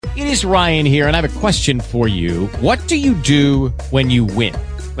It is Ryan here, and I have a question for you. What do you do when you win?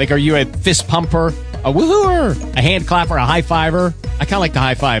 Like, are you a fist pumper, a woohooer, a hand clapper, a high fiver? I kind of like the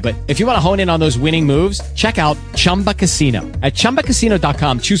high five, but if you want to hone in on those winning moves, check out Chumba Casino. At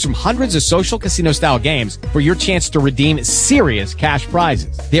ChumbaCasino.com, choose from hundreds of social casino-style games for your chance to redeem serious cash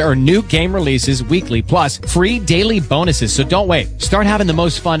prizes. There are new game releases weekly, plus free daily bonuses. So don't wait. Start having the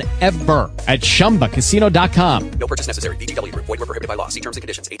most fun ever at ChumbaCasino.com. No purchase necessary. VGW. Void where prohibited by law. See terms and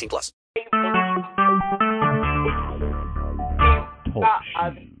conditions. 18 plus.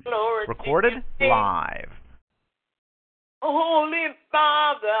 Recorded live. Holy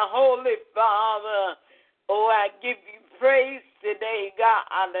Father, oh, I give you praise today,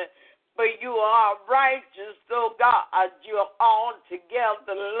 God, for you are righteous, oh God, you're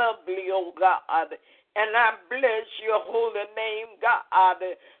altogether lovely, oh God, and I bless your holy name, God.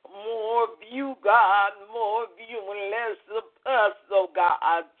 More of you, God, more of you and less of us, oh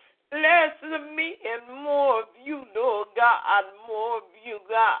God. Less of me and more of you, Lord God, more of you,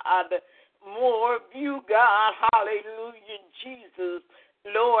 God. More of you, God. Hallelujah, Jesus.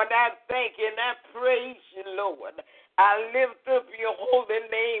 Lord, I thank you and I praise you, Lord. I lift up your holy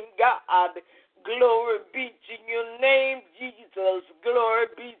name, God. Glory be to your name, Jesus.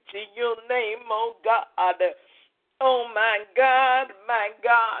 Glory be to your name, oh God. Oh, my God, my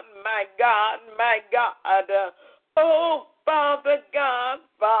God, my God, my God. Oh, Father God,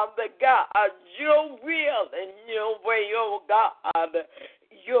 your will and your way, oh God.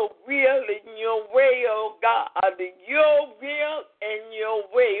 Your will and your way, oh God. Your will and your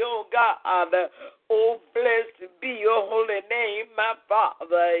way, oh God. Oh, blessed be your holy name, my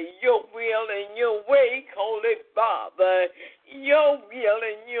Father. Your will and your way, holy Father. Your will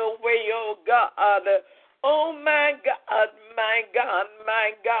and your way, oh God. Oh, my God, my God,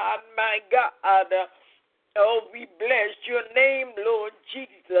 my God, my God. Oh, we bless your name, Lord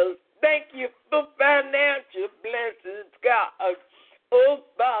Jesus. Thank you for financial blessings, God. Oh,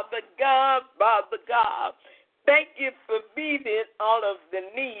 Father God, thank you for meeting all of the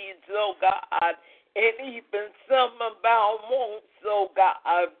needs, oh God, and even some of our wants, oh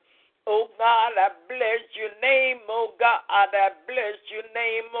God. Oh God, I bless your name, oh God. I bless your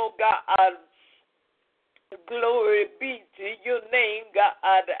name, oh God. Glory be to your name, God.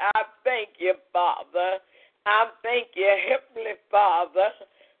 I thank you, Father. I thank you, Heavenly Father.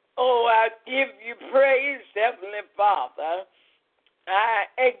 Oh, I give you praise, Heavenly Father. I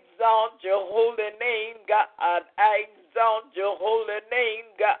exalt your holy name, God. I exalt your holy name,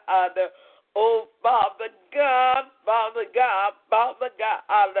 God. Oh, Father God, Father God, Father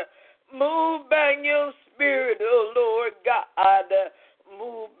God. Move by your spirit, oh Lord God.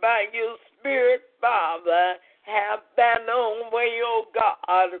 Move by your spirit, Father. Have thine own way, oh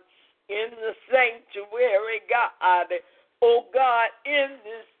God, in the sanctuary, God. Oh God, in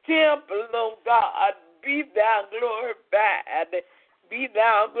this temple, oh God, be thou glorified. Be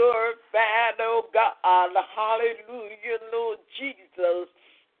thou glorified, oh God. Hallelujah, Lord Jesus.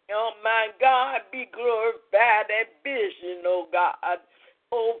 Oh, my God, be glorified at vision, oh God.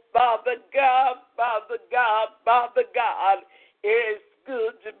 Oh, Father God, Father God, Father God. It is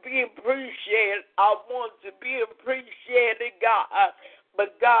good to be appreciated. I want to be appreciated, God.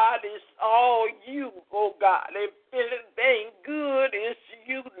 But God is all you, oh God. If anything good is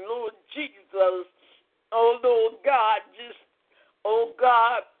you, Lord Jesus. Oh, Lord God, just oh,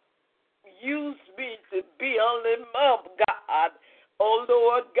 God, use me to build him up, God. Oh,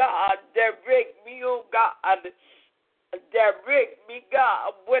 Lord God, direct me, oh, God. Direct me,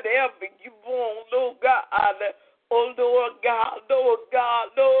 God, whatever you want, oh, God. Oh, Lord God, Lord God,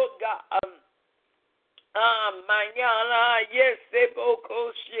 Lord God. Mañana, yes, se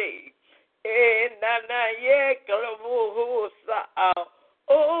poco she. Nana, ye, kalamuhusa.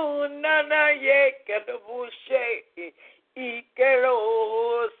 Oh, nana, ye, kalamushe.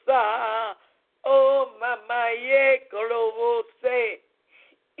 Ikerosa, oh mama ye kolose,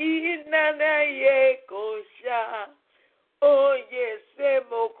 inana ye kosha, oh yese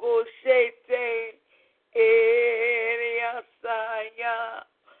mokoshete, eriasaya,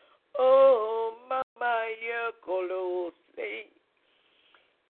 oh mama ye kolose,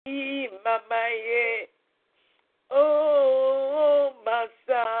 I mama ye, oh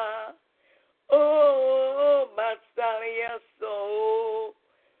masa. Oh, Masalia, so,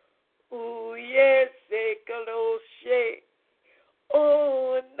 yes, Ekaloshe.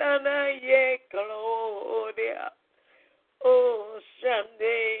 Oh, Nana, ye, Claudia. Oh,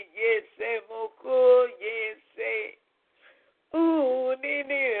 Shande, yes, Moko, yes,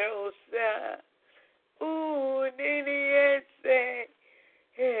 Nini, Osa. Nini, yes,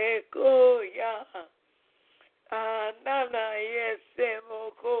 Ekoya. Nana, yes,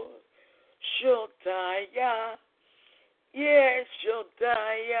 Moko. Shaddai. Yes,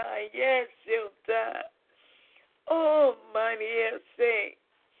 Shaddai. Yes, Shaddai. Oh, mighty say,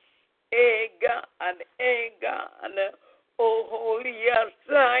 hey God, oh, holy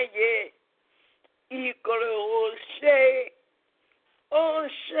Yahweh, equal Oshe, oh,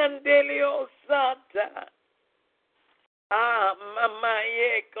 Shandelio Sata, ah, Mama,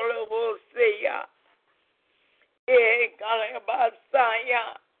 equal Osea, hey,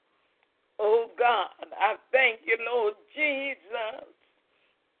 Galabasaya, oh God, I thank you, Lord Jesus.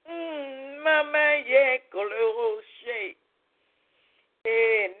 Mama, equal Oshe.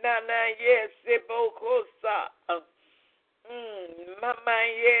 Nana, yes, Bokosa. Mama,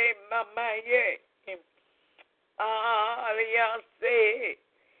 ye. Alia say,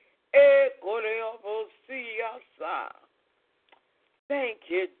 Koreobosiasa. Thank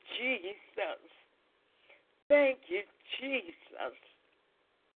you, Jesus. Thank you, Jesus.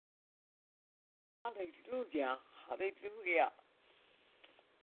 Hallelujah. Hallelujah.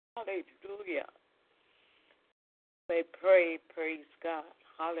 Hallelujah. They pray, praise God.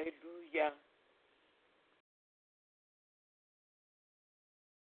 Hallelujah.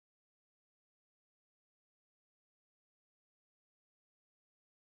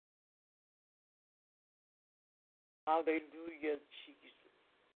 Hallelujah, Jesus.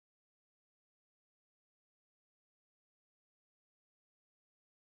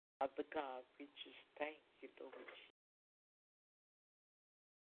 Father God, we just thank you, Lord Jesus.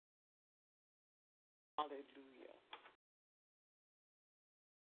 Hallelujah.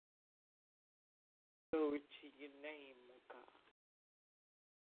 Glory to your name, oh God.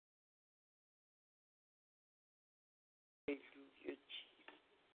 Hallelujah, Jesus.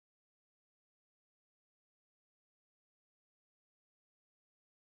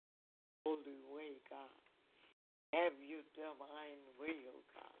 Holy way, God. Have your divine way, oh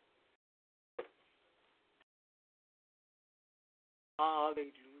God.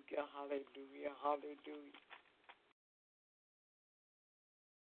 Hallelujah, hallelujah, hallelujah.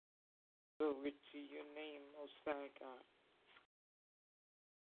 Glory to your name, Most High God.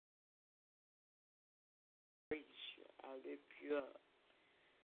 Praise you. I lift you up.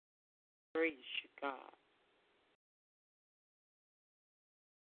 Praise you, God.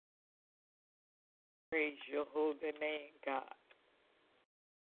 Praise your holy name, God.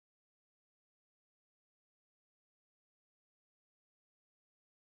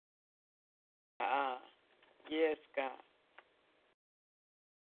 Ah, yes, God.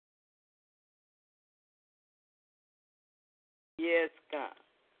 Yes, God.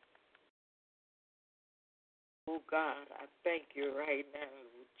 Oh, God, I thank you right now,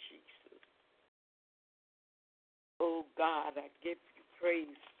 Lord Jesus. Oh, God, I give you praise.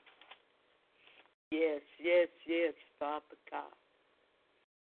 Yes, yes, yes, Father God.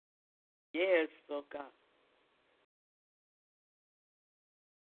 Yes, oh God.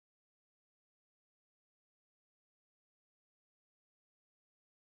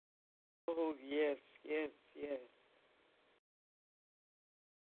 Oh, yes, yes, yes.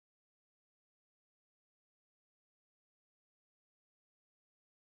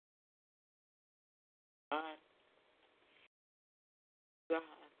 God, God,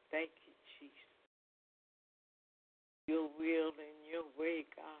 thank you, Jesus. Your will and your way,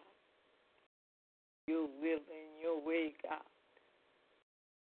 God. Your will and your way, God.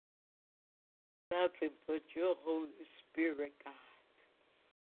 Nothing but your Holy Spirit, God.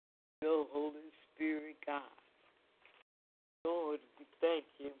 Your Holy Spirit, God. Lord, we thank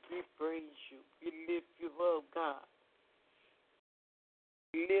you. We praise you. We lift you up, God.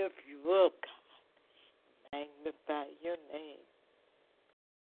 We lift you up, God. Magnify your name.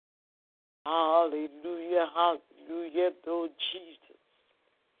 Hallelujah, hallelujah, Lord Jesus.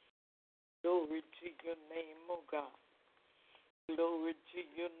 Glory to your name, oh God. Glory to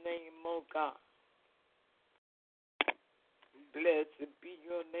your name, oh God. Blessed be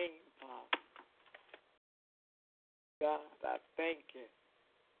your name, Father. God, I thank you.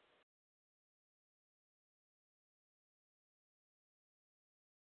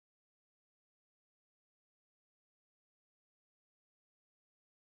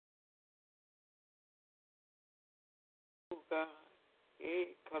 Oh God.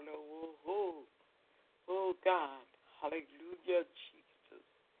 Oh God. Hallelujah, Jesus.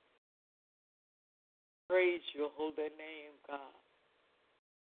 Praise your holy name, God.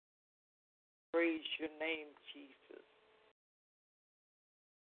 Praise your name, Jesus.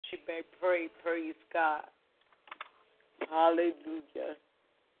 She may pray, praise God. Hallelujah.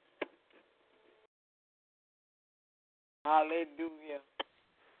 Hallelujah.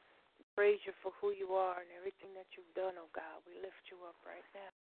 Praise you for who you are and everything that you've done, oh God. We lift you up right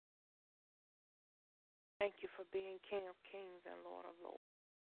now. Thank you for being King of Kings and Lord of Lords.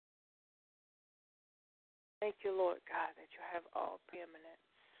 Thank you, Lord God, that you have all preeminence.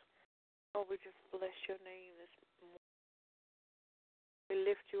 Oh, we just bless your name this morning. We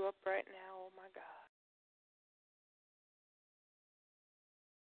lift you up right now, oh my God.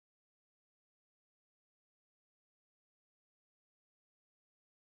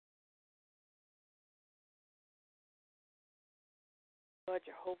 Lord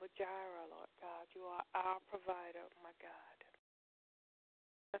Jehovah Jireh, Lord God, you are our provider, oh my God.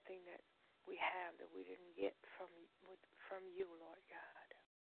 Nothing that we have that we didn't get from you, Lord God.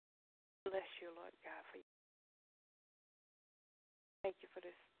 Bless you, Lord God, for you. Thank you for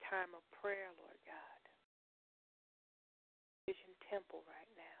this time of prayer, Lord God. Vision Temple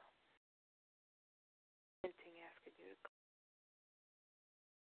right now. Asking you to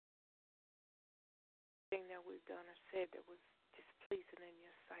thing that we've done or said that was displeasing in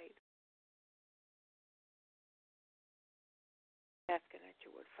your sight. Asking that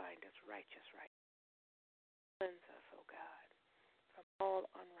you would find us righteous, right? Cleanse us, oh God, from all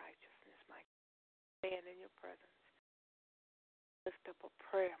unrighteousness, my God. Stand in your presence. Lift up a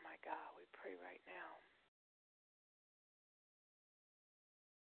prayer, my God. We pray right now.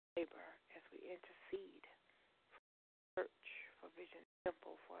 Labor as we intercede for church, for Vision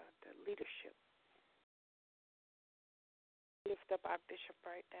Temple, for the leadership. Lift up our bishop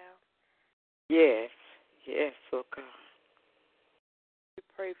right now. Yes, oh God. We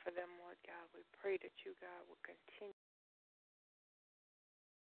pray for them, Lord God. We pray that you, God, will continue to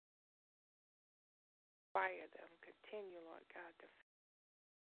inspire them. Continue, Lord God, to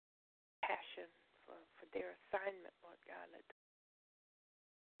passion for their assignment, Lord God. Let them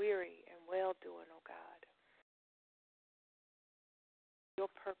be weary and well-doing, oh God. Your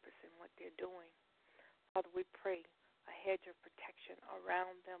purpose in what they're doing. Father, we pray a hedge of protection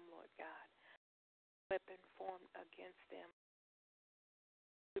around them, Lord God. Weapon formed against them.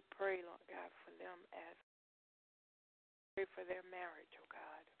 We pray, Lord God, for them as we pray for their marriage, oh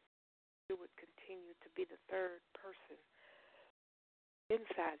God. You would continue to be the third person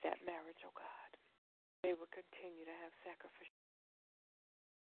inside that marriage, oh God. They would continue to have sacrificial.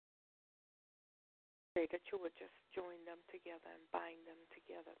 Pray that you would just join them together and bind them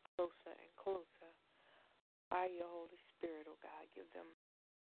together closer and closer by your Holy Spirit, oh God. Give them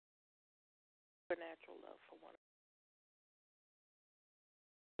supernatural love for one another.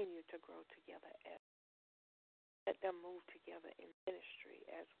 Continue to grow together. Let them move together in ministry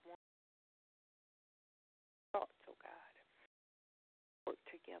as one. Thoughts, oh God. Work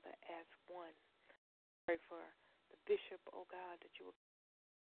together as one. Pray for the bishop, oh God, that you will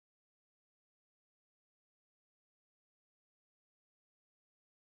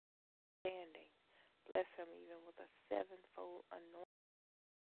standing. Bless him even with a sevenfold anointing.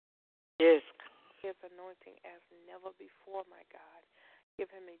 Yes, God. His anointing as never before, my God.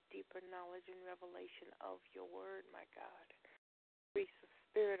 Give him a deeper knowledge and revelation of your word, my God. Increase the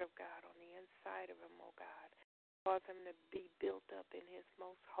Spirit of God on the inside of him, oh God. Cause him to be built up in his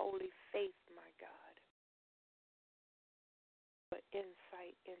most holy faith, my God. For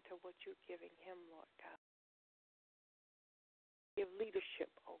insight into what you're giving him, Lord God. Give leadership,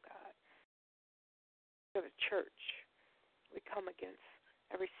 oh God, to the church. We come against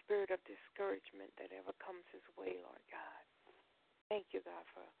every spirit of discouragement that ever comes his way, Lord God. Thank you, God,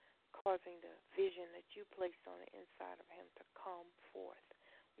 for causing the vision that you placed on the inside of him to come forth.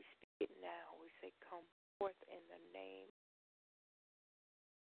 We speak it now. We say, come forth in the name.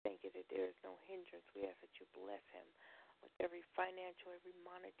 Thank you that there is no hindrance. We ask that you bless him with every financial, every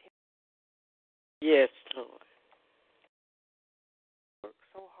monetary. Yes, Lord. Work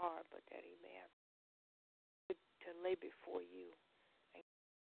so hard, but that he may have to lay before you and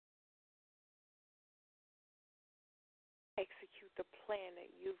execute the plan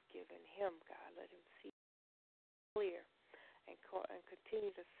that you've given him, God. Let him see clear and continue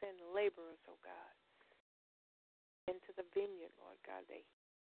to send laborers, oh God, into the vineyard, Lord God. They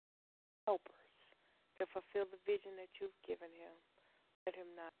helpers to fulfill the vision that you've given him. Let him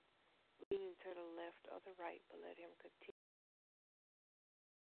not lean to the left or the right, but let him continue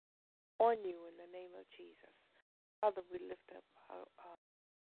on you in the name of Jesus. Father, we lift up our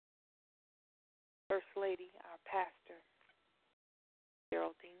First Lady, our pastor,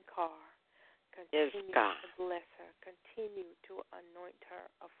 Geraldine Carr. Continue to bless her. Continue to anoint her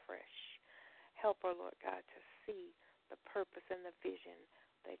afresh. Help her, Lord God, to see the purpose and the vision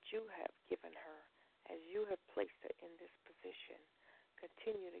that you have given her as you have placed her in this position.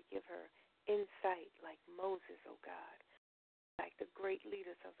 Continue to give her insight like Moses, oh God, like the great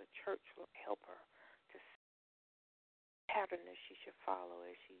leaders of the church. Will help her to see the pattern that she should follow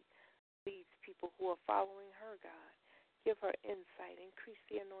as she leads people people who are following her, God. Give her insight. Increase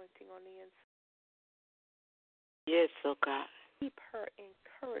the anointing on the inside. Yes, oh God. Keep her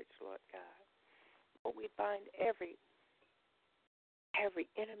encouraged, Lord God. But we bind every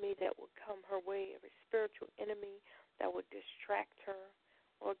enemy that would come her way, every spiritual enemy that would distract her,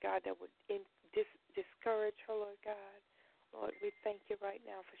 Lord God, that would discourage her, Lord God. Lord, we thank you right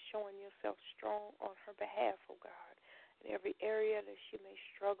now for showing yourself strong on her behalf, oh God, in every area that she may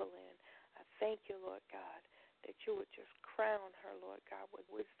struggle in. I thank you, Lord God, that you would just crown her, Lord God, with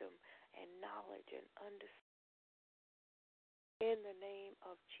wisdom and knowledge and understanding. In the name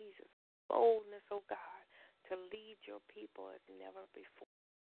of Jesus, boldness, oh God, to lead your people as never before.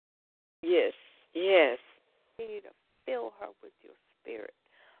 Yes, yes. Continue to fill her with your spirit,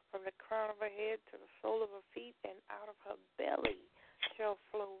 from the crown of her head to the sole of her feet, and out of her belly shall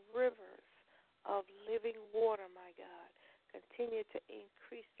flow rivers of living water, my God. Continue to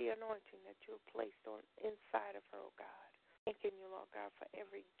increase the anointing that you have placed on inside of her, oh God. Thanking you, Lord God, for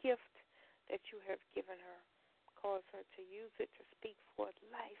every gift that you have given her. Cause her to use it to speak forth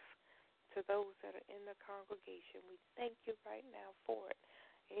life to those that are in the congregation. We thank you right now for it.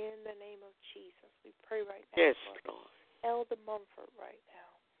 In the name of Jesus, we pray right now for Lord. Elder Mumford right now.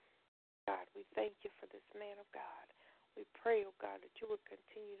 God, we thank you for this man of God. We pray, oh God, that you would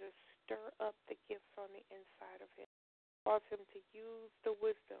continue to stir up the gifts on the inside of him. Cause him to use the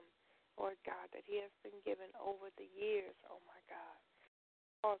wisdom, Lord God, that he has been given over the years, oh my God.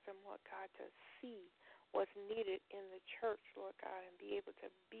 Cause him, Lord God, to see what's needed in the church, Lord God, and be able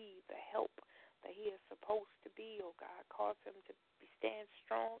to be the help that he is supposed to be, oh God. Cause him to stand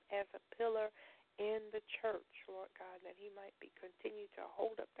strong as a pillar in the church, Lord God, that he might be continue to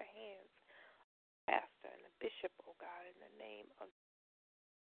hold up the hands of the pastor and the bishop, oh God, in the name of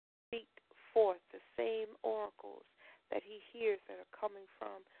speak forth the same oracles that he hears that are coming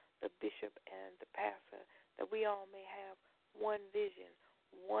from the bishop and the pastor, that we all may have one vision,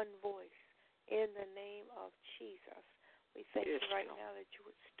 one voice. In the name of Jesus, we thank you right now that you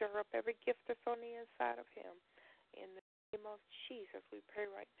would stir up every gift that's on the inside of him. In the name of Jesus, we pray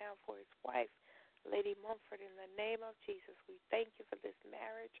right now for his wife, Lady Mumford. In the name of Jesus, we thank you for this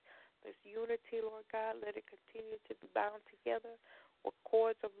marriage, this unity, Lord God. Let it continue to be bound together with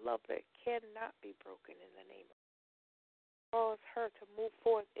cords of love that cannot be broken in the name of Jesus. Cause her to move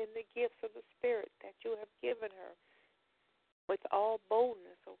forth in the gifts of the Spirit that you have given her with all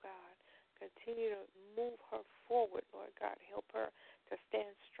boldness, oh God. Continue to move her forward, Lord God. Help her to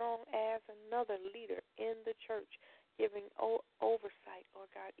stand strong as another leader in the church, giving oversight, Lord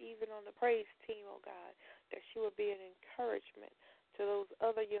God, even on the praise team, oh God, that she will be an encouragement to those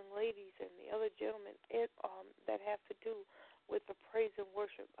other young ladies and the other gentlemen that have to do with the praise and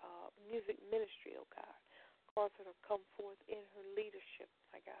worship music ministry, oh God. Cause her to come forth in her leadership,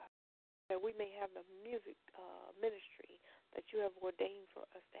 my God, that we may have the music ministry that you have ordained for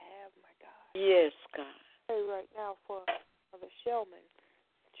us to have, my God. Yes, God. I pray right now for the Shellman,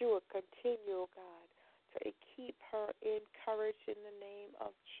 that you will continue, oh God, to keep her encouraged in the name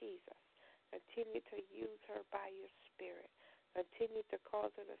of Jesus. Continue to use her by your Spirit. Continue to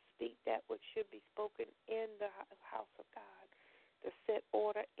cause her to speak that which should be spoken in the house of God, to set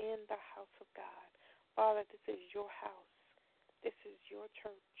order in the house of God. Father, this is your house. This is your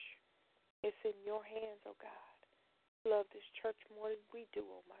church. It's in your hands, oh God. Love this church more than we do,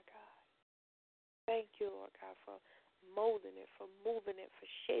 oh my God. Thank you, Lord God, for molding it, for moving it, for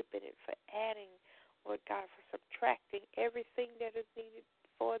shaping it, for adding, Lord God, for subtracting everything that is needed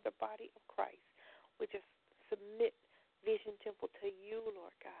for the body of Christ. We just submit Vision Temple to you,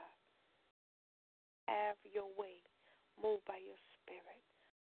 Lord God. Have your way. Move by your Spirit,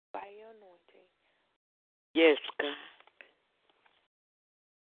 by your anointing. Yes, God.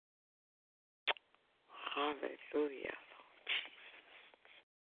 Hallelujah.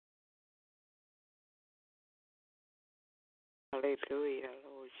 Hallelujah,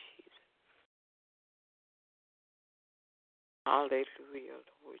 Lord Jesus. Hallelujah,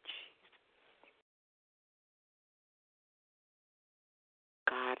 Lord Jesus.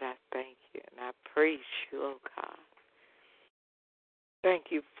 God, I thank you and I praise you, oh God. Thank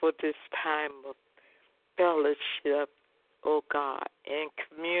you for this time of fellowship, oh God, in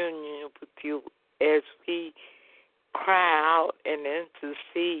communion with you as we cry out and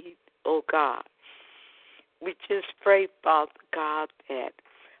intercede, oh God. We just pray, Father God, that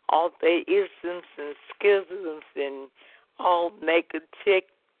all the isms and schisms and all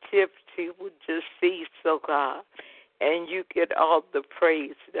negativity would just cease, oh God, and you get all the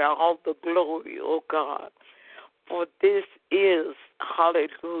praise and all the glory, oh God. For this is,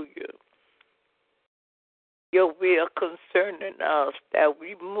 hallelujah, your will concerning us, that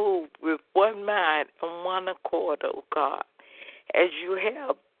we move move with one mind and one accord, oh God, as you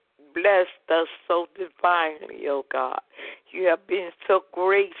have blessed us so divinely, oh God. You have been so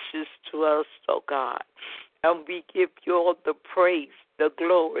gracious to us, oh God, and we give you all the praise, the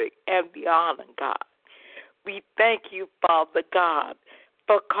glory, and the honor, God. We thank you, Father God,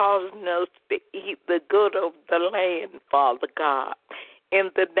 for causing us to eat the good of the land, Father God,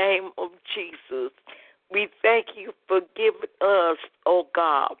 in the name of Jesus. We thank you for giving us, oh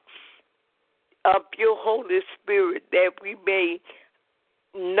God, of your Holy Spirit that we may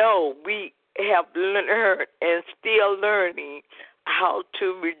know we have learned and still learning how to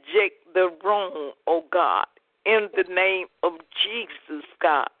reject the wrong, oh God, in the name of Jesus,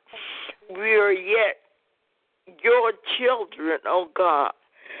 God. We are yet your children, oh God.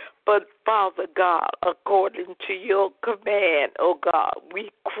 But, Father God, according to your command, oh God, we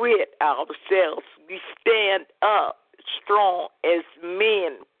quit ourselves. We stand up strong as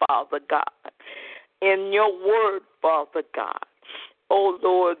men, Father God, in your word, Father God. Oh,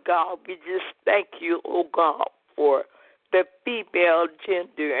 Lord God, we just thank you, oh God, for the female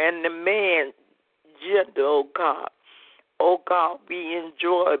gender and the man gender, oh God. Oh God, we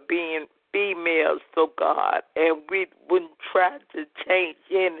enjoy being females, oh God, and we wouldn't try to change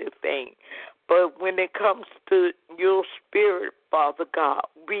anything. But when it comes to your spirit, Father God,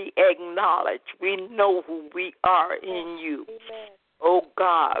 we acknowledge, we know who we are in you. Amen. Oh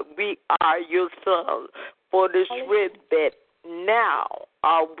God, we are your sons, for the written that now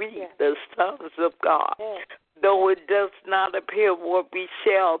are we the sons of God. Though it does not appear what we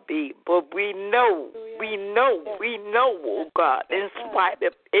shall be, but we know, oh God, in spite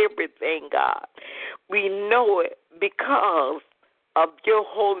of everything, God. We know it because of your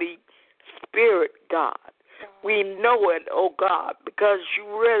Holy Spirit, God. We know it, oh God, because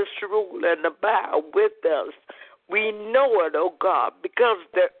you rest, rule, and abide with us. We know it, oh God, because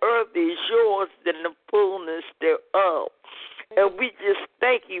the earth is yours and the fullness thereof. And we just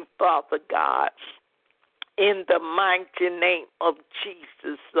thank you, Father God, in the mighty name of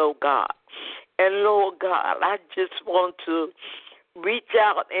Jesus, oh God. And Lord God, I just want to reach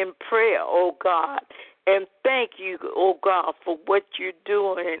out in prayer, oh God, and thank you, oh God, for what you're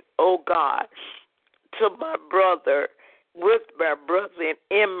doing, oh God, to my brother, with my brother, and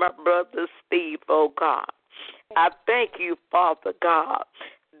in my brother Steve, oh God. I thank you, Father God,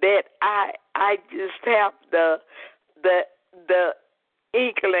 that I just have the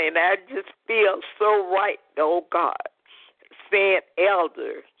inkling. I just feel so right, oh God, saying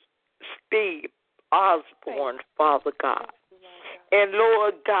Elder Steve Osborne, Father God. And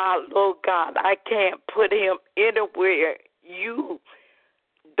Lord God, I can't put him anywhere you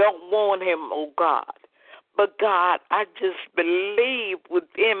don't want him, oh God. But God, I just believe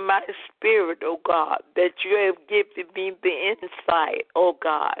within my spirit, oh God, that you have given me the insight, oh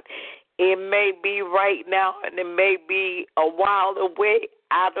God. It may be right now and it may be a while away.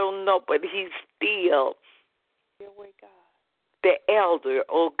 I don't know, but he's still the elder,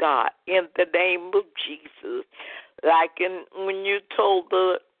 oh God, in the name of Jesus. Like when you told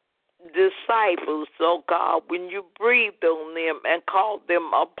the disciples, oh God, when you breathed on them and called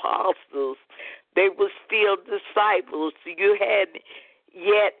them apostles, they were still disciples. You hadn't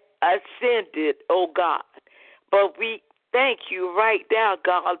yet ascended, oh God. But we thank you right now,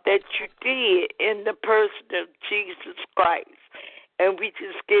 God, that you did in the person of Jesus Christ. And we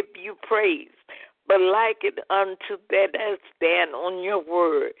just give you praise. But like it unto that I stand on your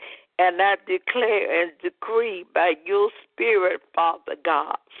word. And I declare and decree by your spirit, Father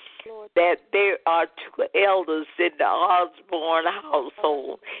God, that there are two elders in the Osborne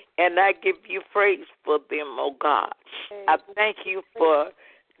household. And I give you praise for them, oh God. I thank you for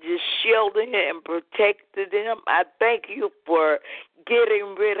just shielding and protecting them. I thank you for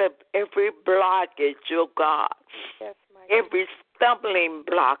getting rid of every blockage, oh God. Every stumbling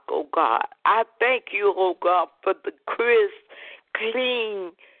block, oh God. I thank you, oh God, for the crisp,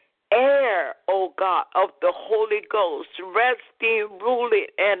 clean air, oh God, of the Holy Ghost, resting, ruling,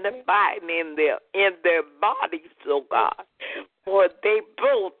 and abiding in their bodies, oh God. For they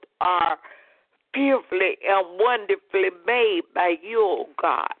both are fearfully and wonderfully made by you, oh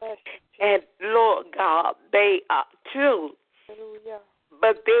God. And Lord God, they are two.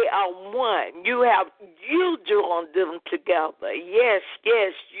 But they are one. You joined them together. Yes,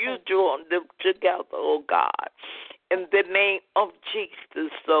 you joined them together, oh God. In the name of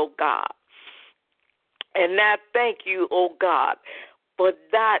Jesus, oh God. And I thank you, oh God, for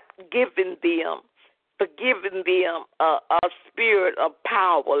not giving them a spirit of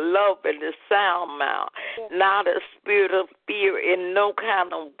power, love, and a sound mind, not a spirit of fear in no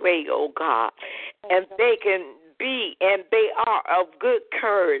kind of way, oh God. And they can be and they are of good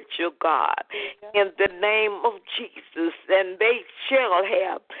courage, O God, in the name of Jesus, and they shall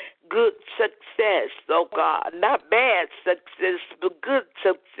have good success, oh God, not bad success, but good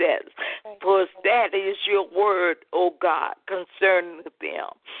success, for that is your word, oh God, concerning them.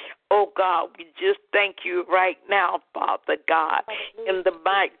 Oh God, we just thank you right now, Father God, in the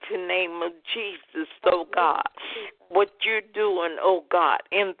mighty name of Jesus, oh God, what you're doing, oh God,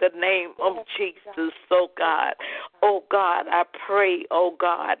 in the name of Jesus, oh God. Oh God, I pray, oh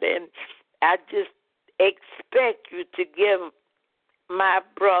God, and I just expect you to give my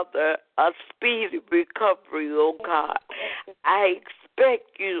brother a speedy recovery, oh God. I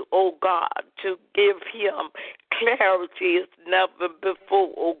expect you, oh God, to give him clarity as never before,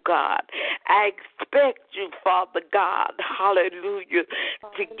 oh God. I expect you, Father God, hallelujah,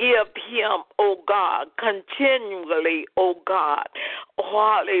 to give him, oh God, continually, oh God,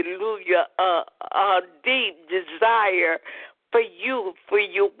 hallelujah, a deep desire for you, for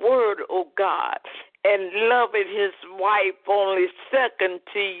your word, oh God, and loving his wife only second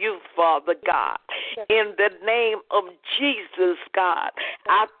to you, Father God. In the name of Jesus, God,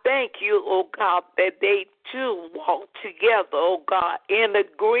 I thank you, oh God, that they too walk together, oh God, in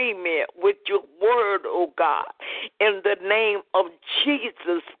agreement with your word, oh God. In the name of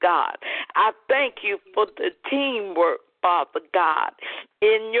Jesus, God, I thank you for the teamwork, Father God,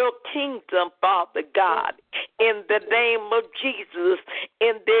 in your kingdom, Father God, in the name of Jesus,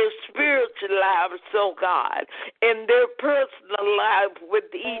 in their spiritual lives, oh God, in their personal life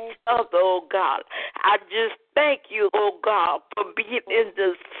with each other, oh God. I just thank you, oh God, for being in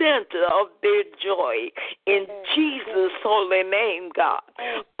the center of their joy. In Jesus' holy name, God.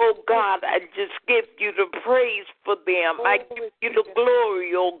 Oh God, I just give you the praise for them. I give you the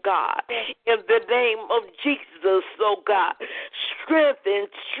glory, oh God. In the name of Jesus, oh God. Strengthen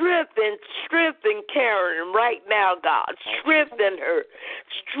Karen right now, God. Strengthen her,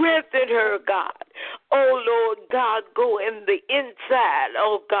 God. Oh Lord God, go in the inside,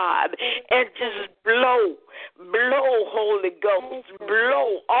 oh God, and just blow, Holy Ghost,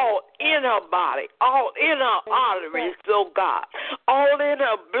 blow all in her body, all in her arteries, oh God, all in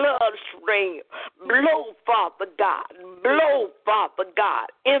her bloodstream. Blow, Father God,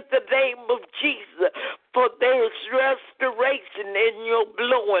 in the name of Jesus, for there's restoration in your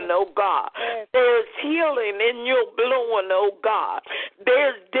blowing, oh God. There's healing in your blowing, oh God.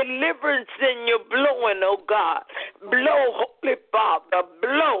 There's deliverance in your blowing, oh God. Blow, Holy Father,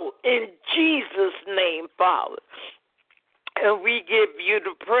 blow in Jesus' name, Father. And we give you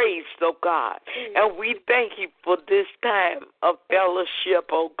the praise, oh God. And we thank you for this time of fellowship,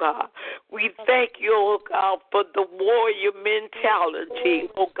 oh God. We thank you, oh God, for the warrior mentality,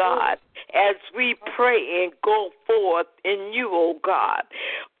 oh God, as we pray and go forth in you, oh God.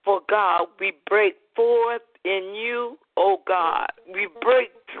 For God, we break forth in you, oh God. We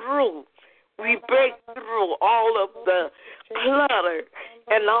break through. We break through all of the clutter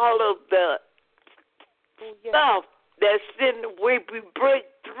and all of the stuff that's in the way. We break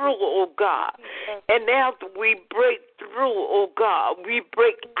through, oh God. And after we break through, oh God, we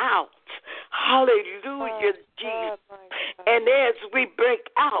break out. Hallelujah, Jesus. And as we break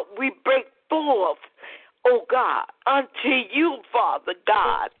out, we break forth, oh God, unto you, Father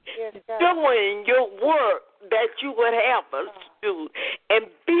God, doing your work that you would have us do, and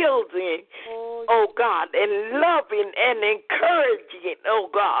building, oh God, and loving and encouraging, oh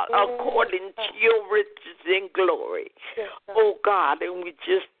God, according to your riches and glory, oh God, and we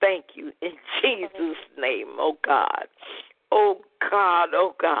just thank you in Jesus' name, oh God. Oh God,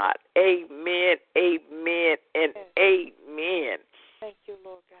 oh God, amen, amen, and amen. Thank you,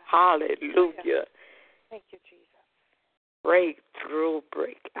 Lord God. Hallelujah. Thank you, Jesus. Break through,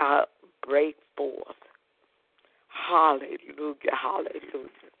 break out, break forth. Hallelujah, hallelujah.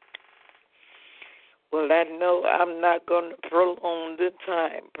 Well, I know I'm not going to prolong the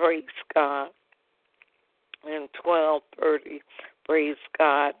time, praise God. And 12:30, praise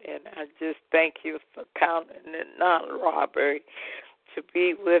God. And I just thank you for counting it non-robbery to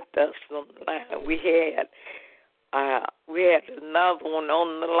be with us on the line. We had another one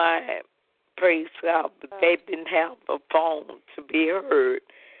on the line, praise God, but they didn't have a phone to be heard.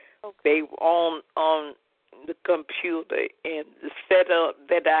 Okay. They were on the computer, and the setup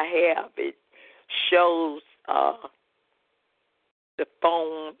that I have, it shows the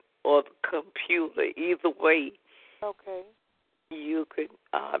phone or the computer. Either way, okay, you could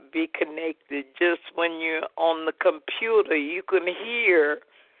be connected. Just when you're on the computer, you can hear,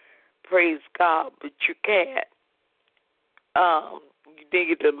 praise God, but you can't. You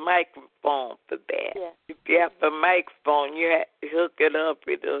need a microphone for that. Yeah. If you have a microphone, you have to hook it up.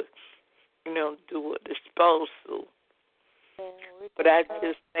 It'll do what it's supposed to. But I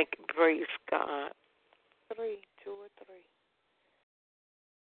just think and praise God. 2 or 3.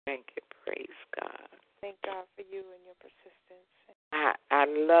 Thank you, praise God. Thank God for you and your persistence. I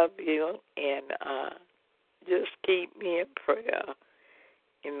love you, and just keep me in prayer.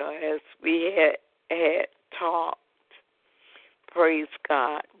 As we had talked, praise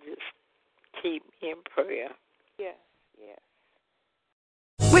God, just keep me in prayer. Yes.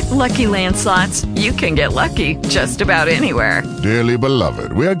 With Lucky Land Slots, you can get lucky just about anywhere. Dearly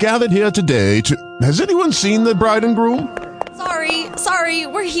beloved, we are gathered here today to... Has anyone seen the bride and groom? Sorry,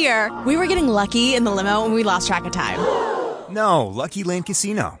 we're here. We were getting lucky in the limo and we lost track of time. No, Lucky Land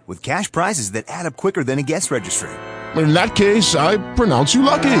Casino, with cash prizes that add up quicker than a guest registry. In that case, I pronounce you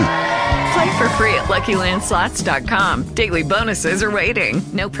lucky. Play for free at LuckyLandSlots.com. Daily bonuses are waiting.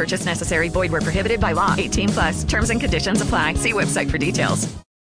 No purchase necessary. Void where prohibited by law. 18+. Terms and conditions apply. See website for details.